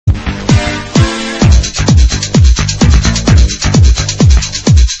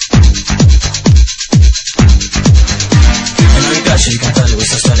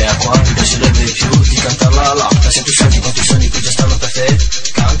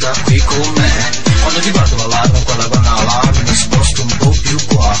canta qui con me. Quando ti guardo l'allarme, quella gonna allarme, mi sposto un po' più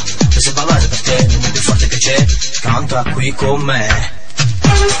qua. E se ballare per te non è più forte che c'è, canta qui con me.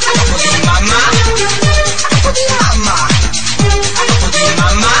 Popo di mamma, popo di mamma, popo di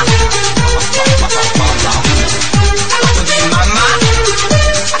mamma, popo di mamma,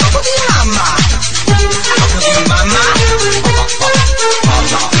 popo di mamma, popo di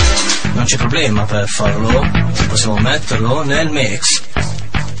mamma. Non c'è problema per farlo, possiamo metterlo nel mix.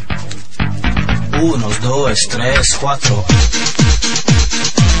 1, 2, 3, 4.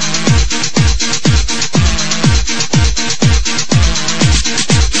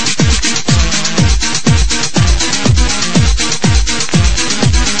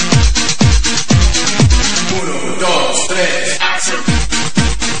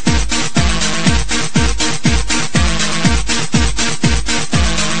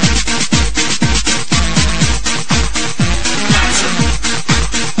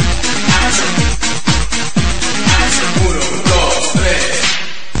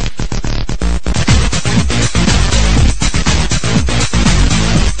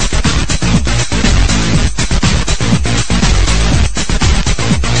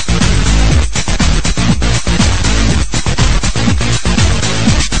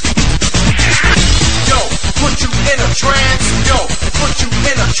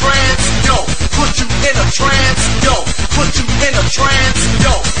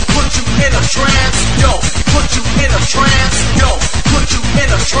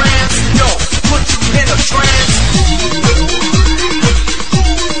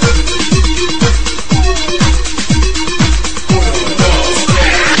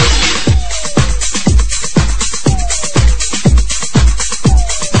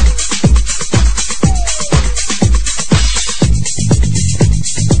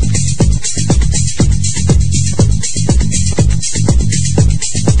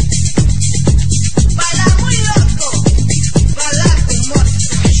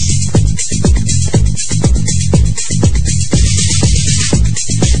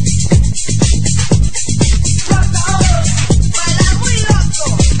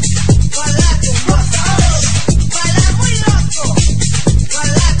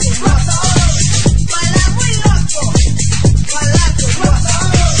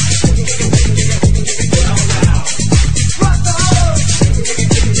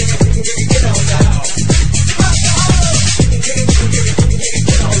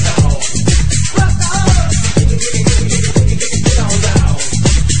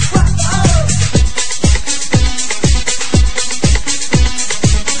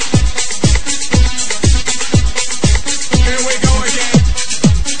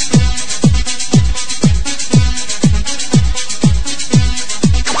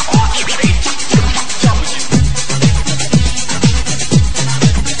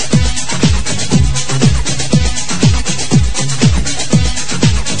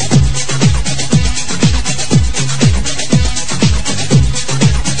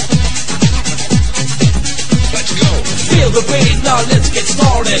 the beat, now let's get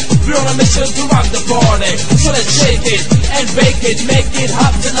started. We're on a mission to rock the party. So let's shake it and bake it, make it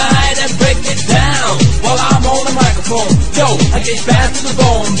hot tonight and break it down while I'm on the microphone. Yo, I get bad to the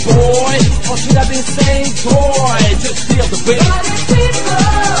bone, boy. Or should I be saying boy? Just feel the beat. Party people,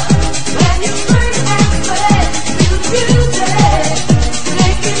 when you bring and play to music,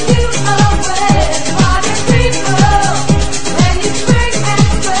 taking you away. Party people, when you bring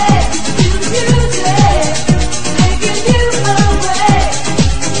and play to music, taking you away.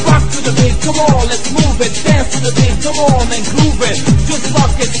 Rock to the beat, come on, let's move it. Dance to the beat, come on and groove it. Just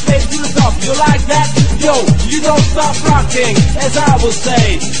rock it straight to the top. You like that? Yo, you don't stop rocking, as I will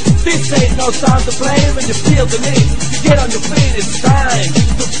say. This ain't no time to play. When you feel the need to get on your feet, it's time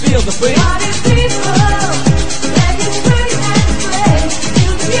to feel the beat. Party people, when you bring and play to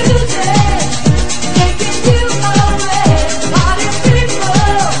music, taking you away. Party people,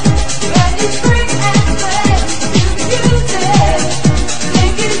 when you bring and play to music,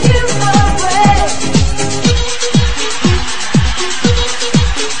 taking you away.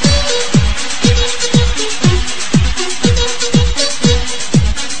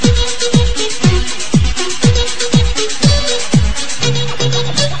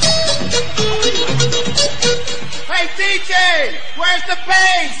 Hey DJ, where's the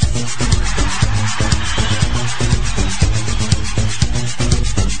bass?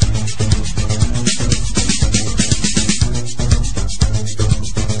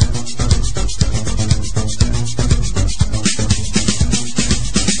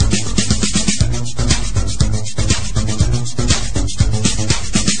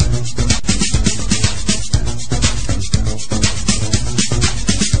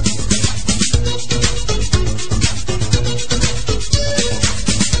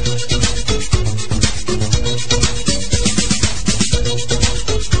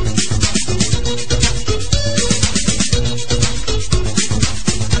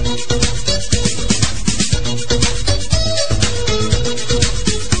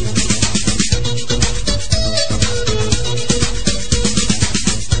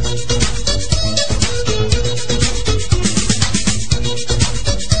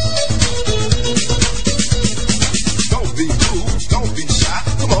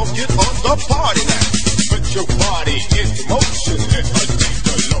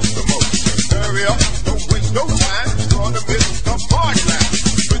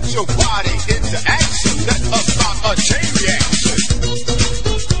 your body into action. Let us start a chain reaction.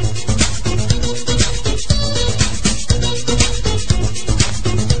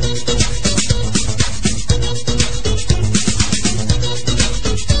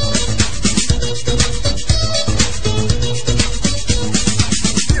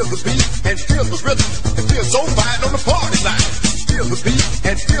 Feel the beat and feel the rhythm. It feels so fine on the party line. Feel the beat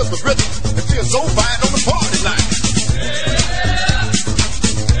and feel the rhythm. It feels so fine on the party line.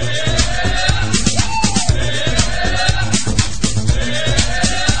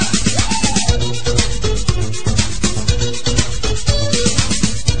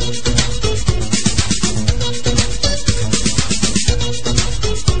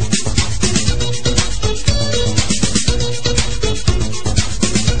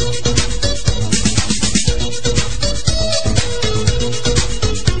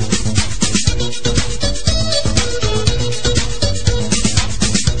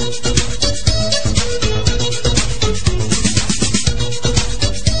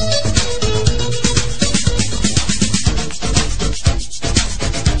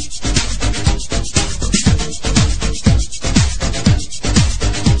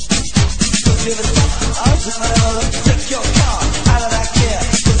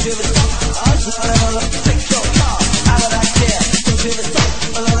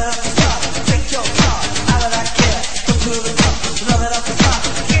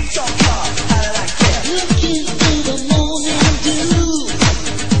 Get your